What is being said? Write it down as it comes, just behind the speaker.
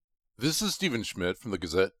This is Stephen Schmidt from the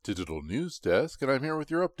Gazette Digital News Desk, and I'm here with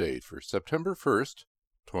your update for September 1st,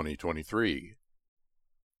 2023.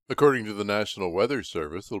 According to the National Weather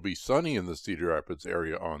Service, it'll be sunny in the Cedar Rapids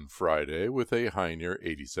area on Friday with a high near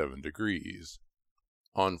 87 degrees.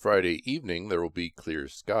 On Friday evening, there will be clear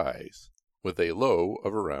skies with a low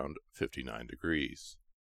of around 59 degrees.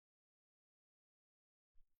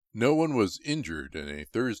 No one was injured in a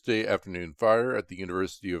Thursday afternoon fire at the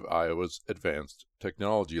University of Iowa's Advanced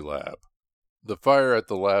Technology Lab. The fire at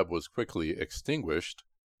the lab was quickly extinguished,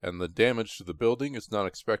 and the damage to the building is not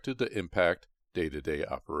expected to impact day-to-day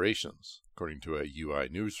operations, according to a UI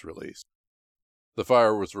news release. The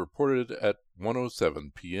fire was reported at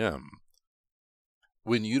 1:07 p.m.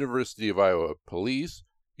 When University of Iowa Police,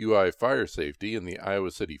 UI Fire Safety, and the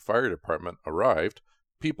Iowa City Fire Department arrived,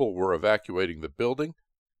 people were evacuating the building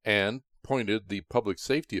and pointed the public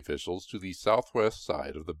safety officials to the southwest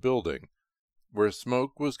side of the building, where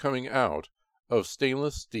smoke was coming out of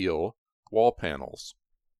stainless steel wall panels.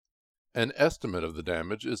 An estimate of the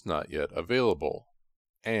damage is not yet available,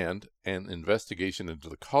 and an investigation into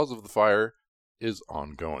the cause of the fire is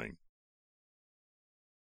ongoing.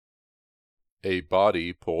 A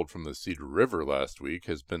body pulled from the Cedar River last week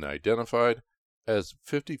has been identified as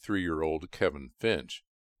 53-year-old Kevin Finch,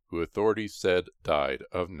 who authorities said died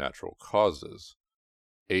of natural causes.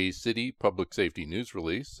 A city public safety news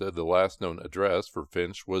release said the last known address for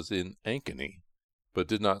Finch was in Ankeny, but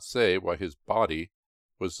did not say why his body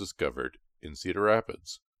was discovered in Cedar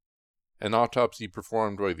Rapids. An autopsy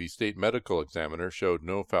performed by the state medical examiner showed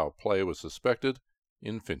no foul play was suspected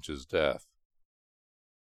in Finch's death.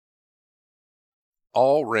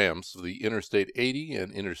 All ramps of the Interstate 80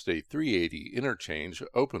 and Interstate 380 interchange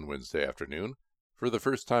open Wednesday afternoon for the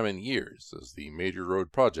first time in years as the major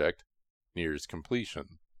road project nears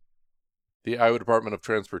completion. The Iowa Department of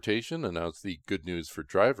Transportation announced the good news for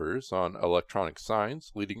drivers on electronic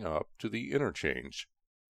signs leading up to the interchange.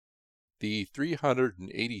 The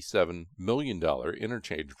 $387 million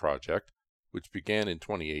interchange project, which began in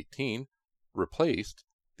 2018, replaced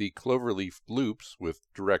the cloverleaf loops with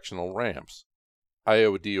directional ramps.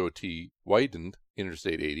 Iowa DOT widened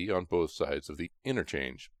Interstate 80 on both sides of the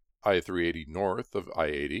interchange, I-380 north of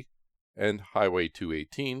I-80 and Highway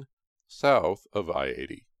 218 south of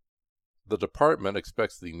I-80. The department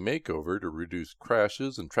expects the makeover to reduce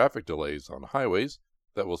crashes and traffic delays on highways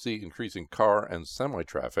that will see increasing car and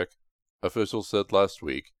semi-traffic, officials said last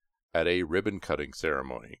week at a ribbon-cutting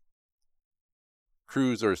ceremony.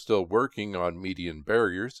 Crews are still working on median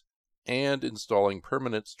barriers and installing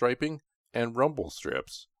permanent striping and rumble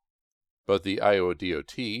strips, but the Iowa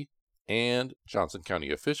DOT and Johnson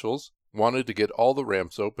County officials wanted to get all the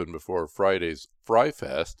ramps open before Friday's Fry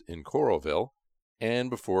Fest in Coralville and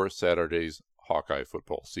before Saturday's Hawkeye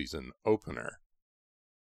football season opener.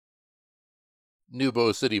 New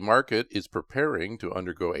Bow City Market is preparing to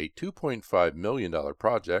undergo a $2.5 million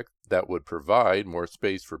project that would provide more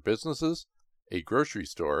space for businesses, a grocery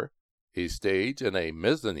store, a stage, and a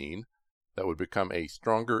mezzanine that would become a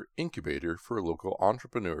stronger incubator for local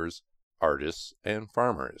entrepreneurs, artists, and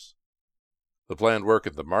farmers. The planned work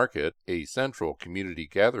at the market, a central community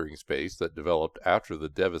gathering space that developed after the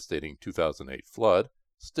devastating 2008 flood,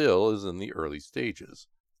 still is in the early stages,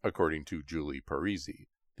 according to Julie Parisi,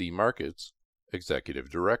 the market's executive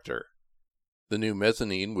director. The new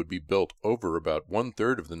mezzanine would be built over about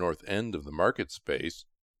one-third of the north end of the market space,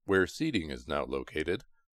 where seating is now located.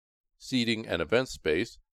 Seating and event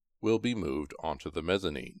space will be moved onto the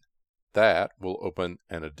mezzanine. That will open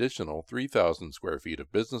an additional 3,000 square feet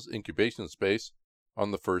of business incubation space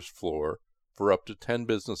on the first floor for up to 10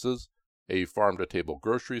 businesses, a farm-to-table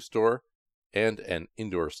grocery store, and an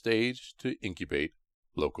indoor stage to incubate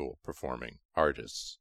local performing artists.